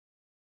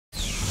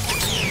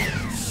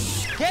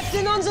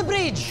Captain on the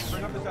bridge!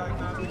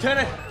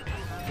 Lieutenant,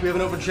 we have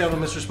an open channel,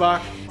 Mr.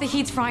 Spock. The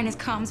heat's frying his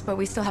comms, but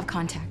we still have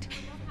contact.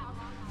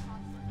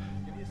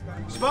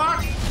 Spock!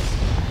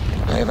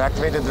 I have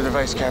activated the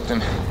device,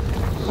 Captain.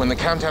 When the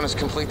countdown is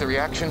complete, the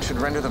reaction should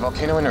render the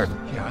volcano inert.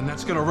 Yeah, and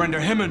that's gonna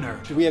render him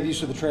inert. Should we have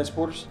use of the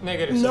transporters?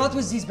 Negative, Not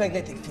with these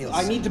magnetic fields.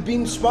 I need to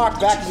beam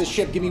Spock back to the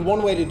ship. Give me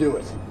one way to do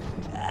it.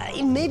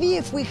 Maybe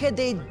if we had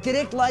a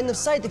direct line of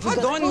sight, if we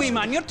Hold got on, closer. wee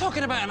man. You're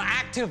talking about an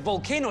active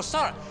volcano,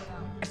 sir.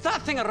 If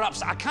that thing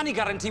erupts, I can't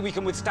guarantee we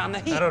can withstand the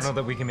heat. I don't know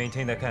that we can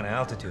maintain that kind of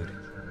altitude.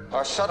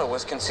 Our shuttle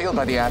was concealed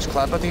by the ash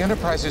cloud, but the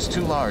Enterprise is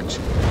too large.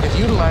 If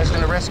utilized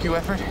in a rescue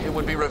effort, it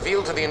would be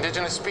revealed to the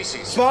indigenous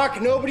species.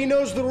 Spock, nobody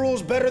knows the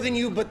rules better than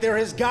you, but there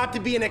has got to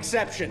be an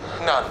exception.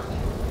 None.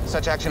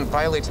 Such action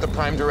violates the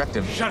Prime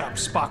Directive. Shut up,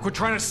 Spock. We're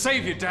trying to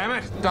save you, damn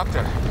it.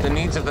 Doctor, the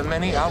needs of the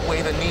many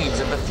outweigh the needs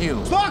of the few.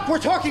 Spock, we're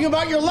talking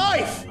about your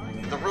life!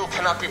 The rule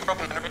cannot be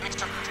broken under any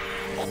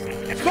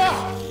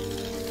Spock!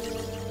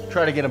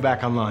 Try to get him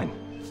back online.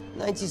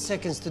 90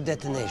 seconds to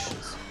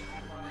detonations.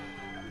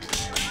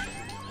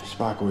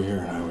 Spock over here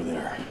and I were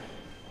there.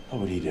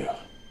 What would he do?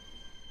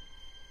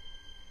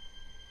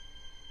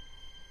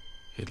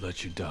 He'd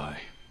let you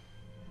die.